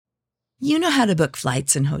You know how to book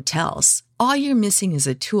flights and hotels. All you're missing is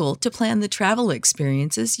a tool to plan the travel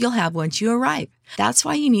experiences you'll have once you arrive. That's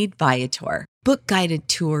why you need Viator. Book guided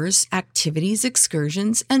tours, activities,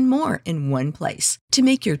 excursions, and more in one place to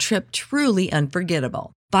make your trip truly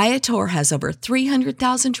unforgettable. Viator has over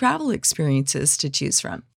 300,000 travel experiences to choose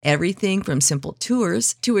from. Everything from simple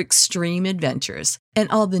tours to extreme adventures and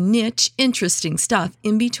all the niche, interesting stuff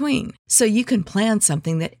in between. So you can plan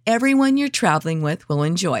something that everyone you're traveling with will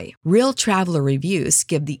enjoy. Real traveler reviews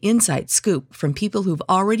give the inside scoop from people who've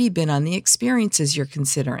already been on the experiences you're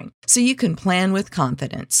considering. So you can plan with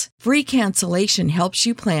confidence. Free cancellation helps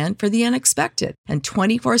you plan for the unexpected. And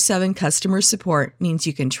 24/7 customer support means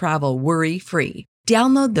you can travel worry-free.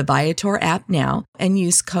 Download the Viator app now and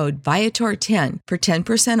use code Viator10 for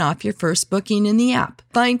 10% off your first booking in the app.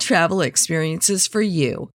 Find travel experiences for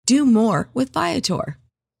you. Do more with Viator.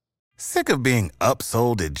 Sick of being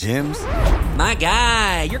upsold at gyms? My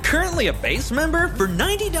guy, you're currently a base member. For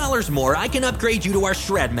 $90 more, I can upgrade you to our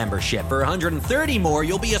Shred membership. For $130 more,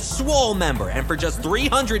 you'll be a Swole member. And for just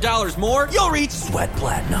 $300 more, you'll reach Sweat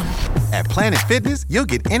Platinum. At Planet Fitness, you'll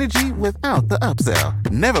get energy without the upsell.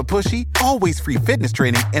 Never pushy, always free fitness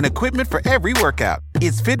training and equipment for every workout.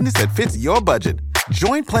 It's fitness that fits your budget.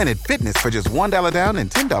 Join Planet Fitness for just $1 down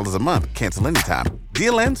and $10 a month. Cancel anytime.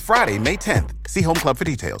 Deal ends Friday, May 10th. See Home Club for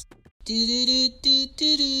details. Do do do do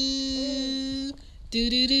do do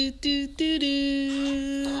do do do do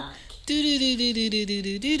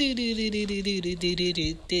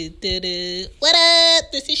do. What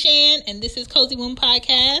up? This is Shan, and this is Cozy Womb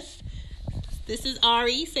Podcast. This is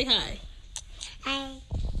Ari. Say hi. Hi.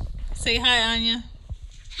 Say hi, Anya.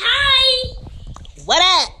 Hi. What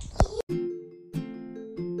up?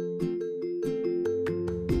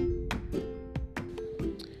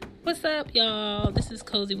 What's up, y'all? This is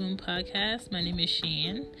Cozy Womb Podcast. My name is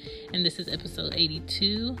Shan, and this is episode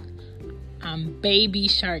 82. I'm baby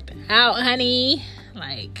sharked out, honey.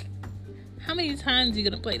 Like, how many times you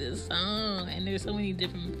gonna play this song? And there's so many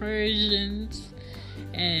different versions,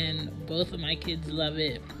 and both of my kids love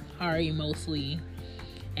it. Ari mostly.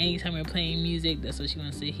 Anytime we're playing music, that's what she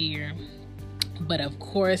wants to hear. But of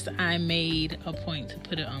course, I made a point to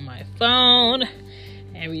put it on my phone.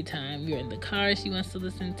 Every time we're in the car, she wants to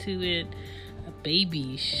listen to it. A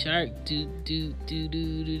baby shark, do do do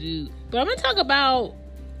do do do. But I'm gonna talk about,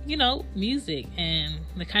 music and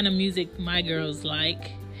the kind of music my girls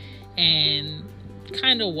like, and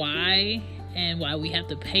kind of why we have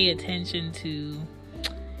to pay attention to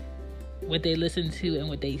what they listen to and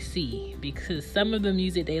what they see. Because some of the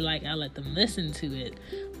music they like, I let them listen to it,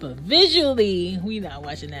 but visually, we not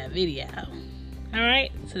watching that video. All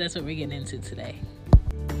right, so that's what we're getting into today.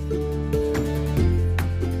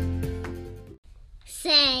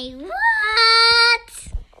 Say what?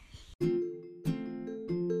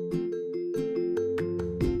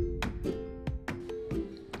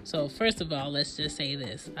 So first of all, let's just say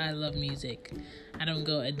this. I love music. I don't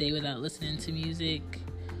go a day without listening to music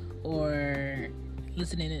or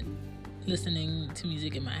listening to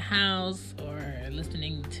music in my house or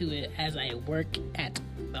listening to it as I work at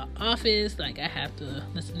the office. Like, I have to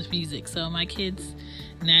listen to music. So my kids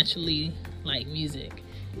naturally like music.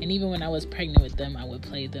 And even when I was pregnant with them, I would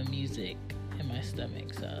play the music in my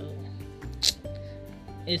stomach. So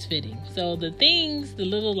it's fitting. So the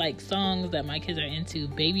little songs that my kids are into,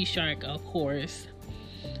 Baby Shark, of course.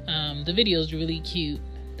 The video is really cute.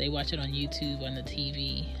 They watch it on YouTube, on the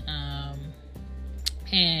TV.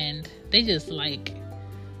 And they just like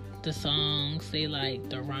the songs. They like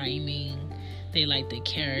the rhyming. They like the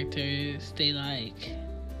characters. They like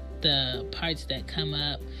the parts that come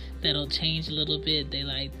up that'll change a little bit. They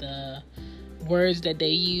like the words that they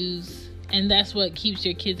use. And that's what keeps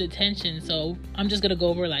your kids' attention. So I'm just going to go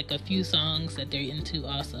over a few songs that they're into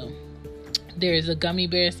also. There's a Gummy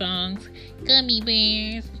Bear song. Gummy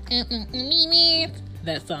Bears. Gummy Bears.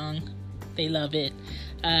 That song. They love it.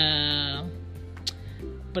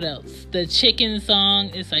 What else? The chicken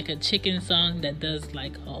song is a chicken song that does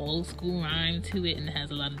an old school rhyme to it, and it has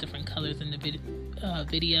a lot of different colors in the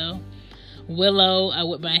video. Willow, I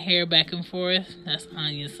whip my hair back and forth. That's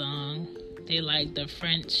Anya's song. They like the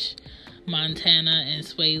French Montana and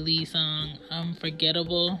Sway Lee song,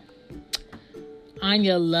 Unforgettable.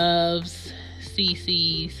 Anya loves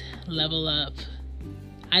CeCe's Level Up.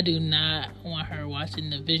 I do not want her watching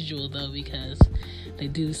the visual though, because they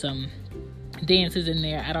do some dances in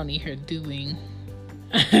there I don't need her doing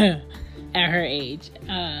at her age.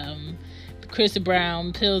 Chris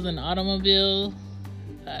Brown, Pills and Automobile.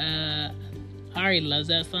 Ari loves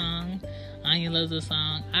that song. Anya loves the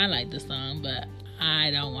song. I like the song, but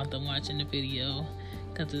I don't want them watching the video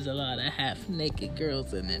because there's a lot of half naked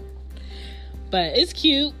girls in it. But it's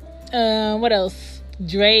cute. What else?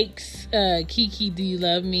 Drake's Kiki, Do You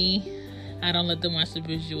Love Me? I don't let them watch the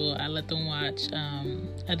visual. I let them watch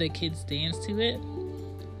other kids dance to it.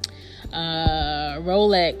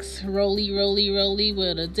 Rolex, Rolly, Rolly, Rolly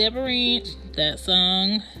with a Deborah Ranch. That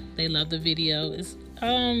song, they love the video. It's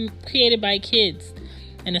created by kids,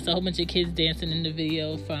 and it's a whole bunch of kids dancing in the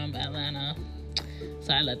video from Atlanta.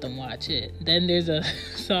 So I let them watch it. Then there's a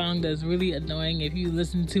song that's really annoying if you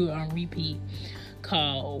listen to it on repeat,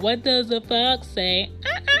 called What Does a Fox Say?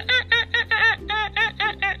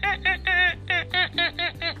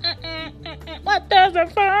 What does a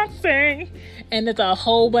fox say? And it's a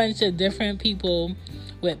whole bunch of different people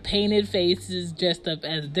with painted faces dressed up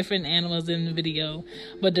as different animals in the video,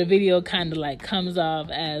 but the video kind of like comes off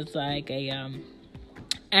as like a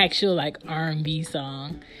actual like R&B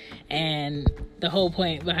song, and the whole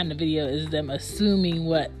point behind the video is them assuming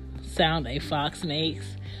what sound a fox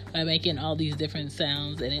makes by making all these different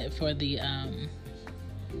sounds in it for the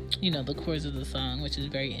the chorus of the song, which is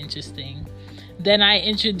very interesting. Then I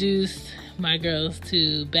introduced my girls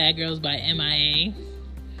to Bad Girls by MIA.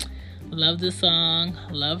 Love the song,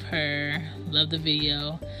 love her, love the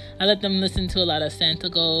video. I let them listen to a lot of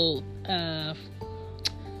Santiago,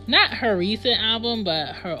 not her recent album,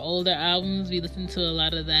 but her older albums. We listened to a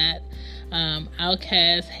lot of that.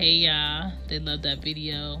 Outkast, Hey Ya, they love that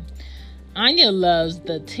video. Anya loves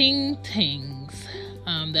the Ting Tings.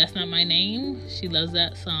 That's Not My Name. She loves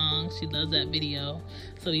that song. She loves that video.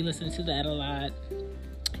 So we listen to that a lot.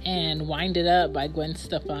 And Wind It Up by Gwen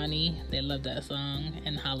Stefani. They love that song.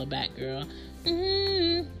 And Holla Back Girl.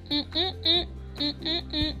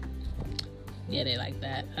 Yeah, they like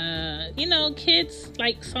that. Kids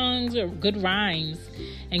like songs or good rhymes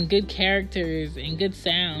and good characters and good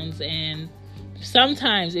sounds. And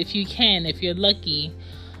sometimes, if you're lucky,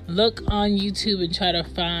 look on YouTube and try to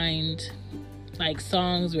find like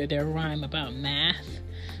songs where they rhyme about math,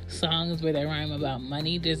 songs where they rhyme about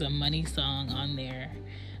money. There's a money song on there.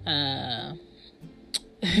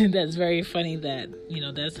 That's very funny that,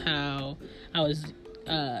 that's how I was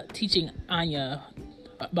teaching Anya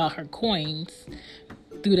about her coins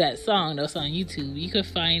through that song that was on YouTube. You could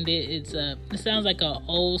find it. It sounds like an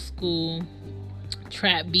old school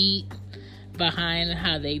trap beat behind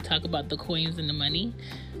how they talk about the coins and the money.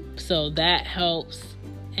 So that helps.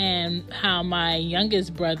 And how my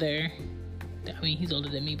youngest brother, he's older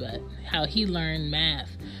than me, but how he learned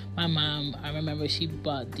math. My mom, I remember she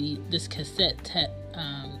bought this cassette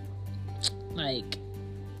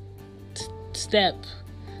step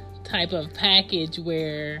type of package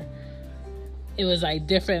where it was like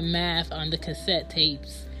different math on the cassette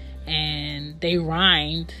tapes, and they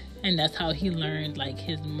rhymed, and that's how he learned like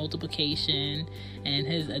his multiplication and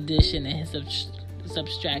his addition and his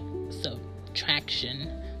subtraction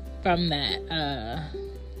from that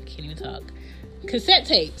can't even talk cassette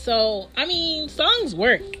tape. So songs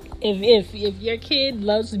work. If your kid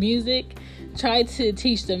loves music, try to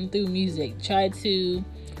teach them through music. Try to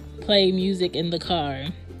play music in the car.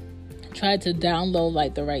 Try to download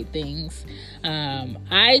like the right things.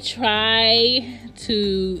 I try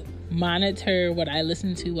to monitor what I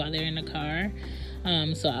listen to while they're in the car.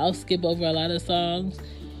 So I'll skip over a lot of songs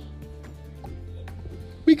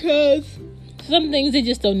because some things they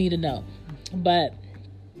just don't need to know. But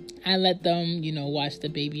I let them, watch the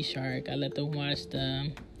Baby Shark. I let them watch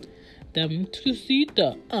them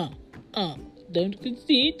Cosita, them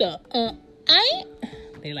Cosita,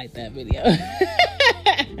 they like that video.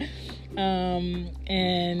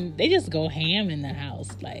 And they just go ham in the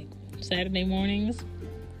house. Like Saturday mornings,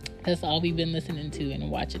 that's all we've been listening to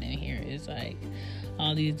and watching in here is like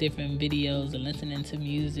all these different videos and listening to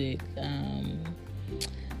music.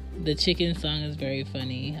 The chicken song is very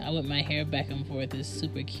funny. I whip my hair back and forth. It's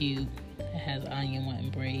super cute. It has Anya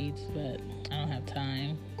wanting braids, but I don't have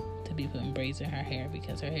time to be putting braids in her hair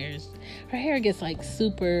because her hair gets like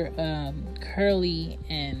super curly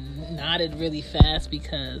and knotted really fast,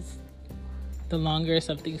 because the longer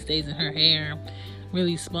something stays in her hair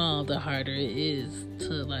really small, the harder it is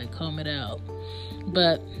to like comb it out.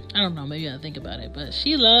 But I don't know, maybe I'll think about it. But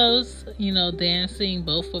she loves, dancing.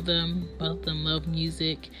 Both of them love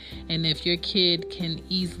music. And if your kid can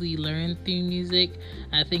easily learn through music,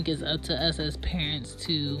 I think it's up to us as parents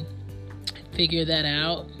to figure that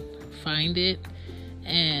out, find it,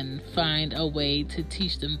 and find a way to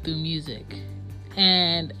teach them through music.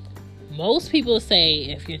 And most people say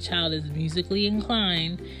if your child is musically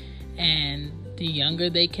inclined, and the younger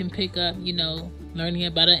they can pick up, learning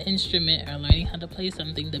about an instrument or learning how to play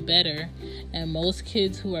something, the better. And most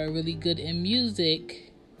kids who are really good in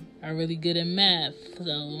music are really good in math.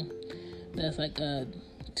 So that's like a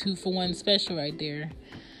 2-for-1 special right there.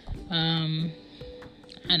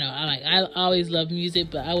 I know I always loved music,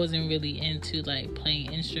 but I wasn't really into like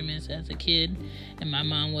playing instruments as a kid, and my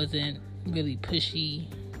mom wasn't really pushy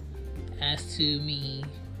as to me,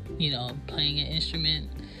 playing an instrument.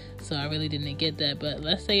 So I really didn't get that. But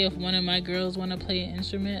let's say if one of my girls want to play an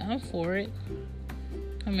instrument, I'm for it.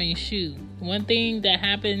 I mean, shoot. One thing that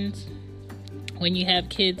happens when you have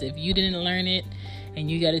kids, if you didn't learn it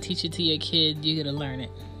and you got to teach it to your kid, you got to learn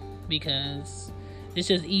it, because it's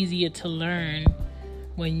just easier to learn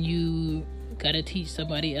when you got to teach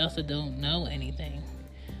somebody else that don't know anything.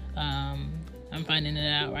 I'm finding it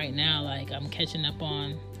out right now. Like, I'm catching up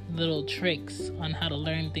on little tricks on how to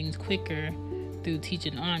learn things quicker through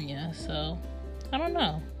teaching Anya. So, I don't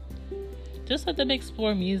know. Just let them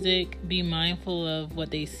explore music. Be mindful of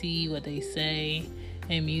what they see, what they say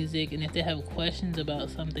in music. And if they have questions about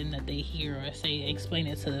something that they hear or say, explain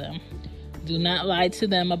it to them. Do not lie to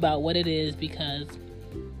them about what it is, because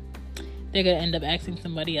they're going to end up asking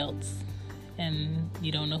somebody else. And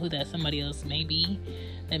you don't know who that somebody else may be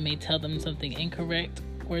that may tell them something incorrect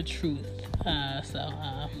or truth. So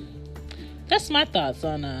that's my thoughts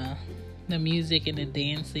on the music and the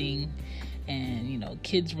dancing and,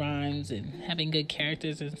 kids' rhymes and having good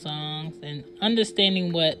characters in songs and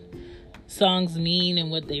understanding what songs mean and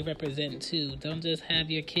what they represent too. Don't just have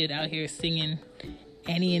your kid out here singing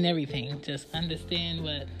any and everything. Just understand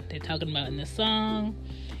what they're talking about in the song,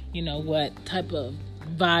 what type of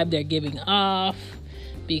vibe they're giving off,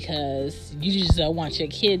 because you just don't want your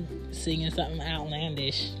kid singing something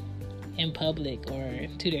outlandish in public or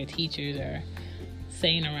to their teachers or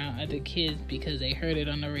saying around other kids because they heard it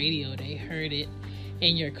on the radio, they heard it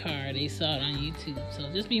in your car, they saw it on YouTube.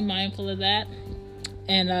 So just be mindful of that.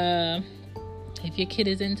 And if your kid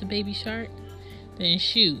is into Baby Shark, then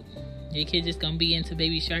shoot, your kid just gonna be into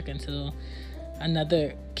Baby Shark until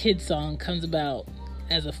another kid song comes about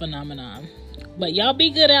as a phenomenon. But y'all be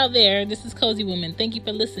good out there. This is Cozy Woman. Thank you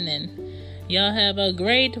for listening. Y'all have a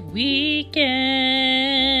great weekend.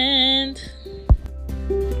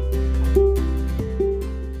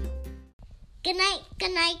 Good night,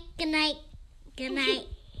 good night, good night, good night.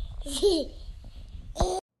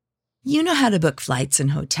 You know how to book flights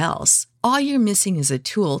and hotels. All you're missing is a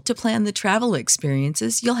tool to plan the travel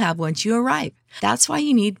experiences you'll have once you arrive. That's why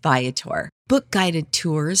you need Viator. Book guided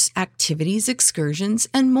tours, activities, excursions,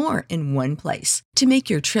 and more in one place to make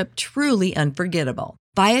your trip truly unforgettable.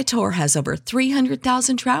 Viator has over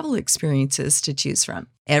 300,000 travel experiences to choose from.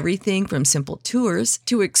 Everything from simple tours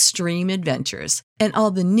to extreme adventures and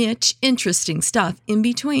all the niche, interesting stuff in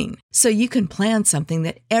between. So you can plan something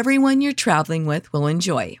that everyone you're traveling with will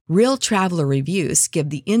enjoy. Real traveler reviews give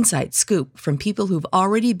the inside scoop from people who've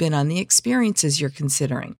already been on the experiences you're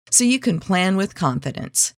considering. So you can plan with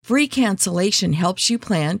confidence. Free cancellation helps you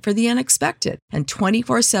plan for the unexpected. And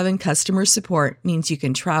 24/7 customer support means you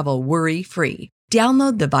can travel worry-free.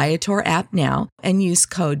 Download the Viator app now and use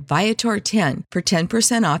code Viator10 for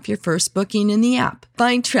 10% off your first booking in the app.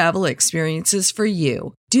 Find travel experiences for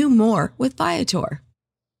you. Do more with Viator.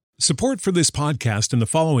 Support for this podcast and the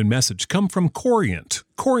following message come from Corient.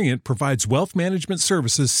 Corient provides wealth management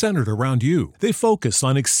services centered around you. They focus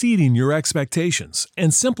on exceeding your expectations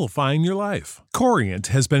and simplifying your life. Corient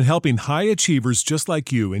has been helping high achievers just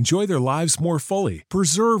like you enjoy their lives more fully,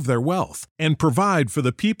 preserve their wealth, and provide for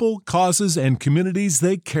the people, causes, and communities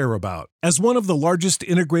they care about. As one of the largest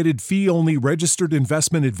integrated fee-only registered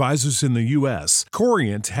investment advisors in the U.S.,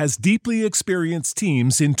 Corient has deeply experienced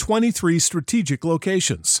teams in 23 strategic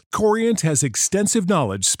locations. Corient has extensive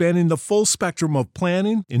knowledge spanning the full spectrum of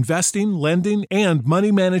planning, investing, lending, and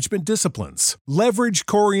money management disciplines. Leverage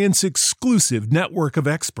Corient's exclusive network of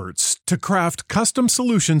experts to craft custom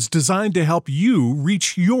solutions designed to help you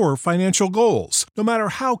reach your financial goals, no matter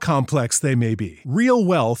how complex they may be. Real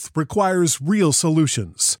wealth requires real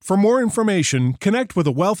solutions. For more information, connect with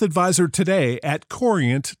a wealth advisor today at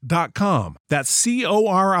Corient.com. That's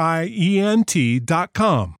Corient.com.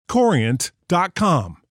 Corient.com.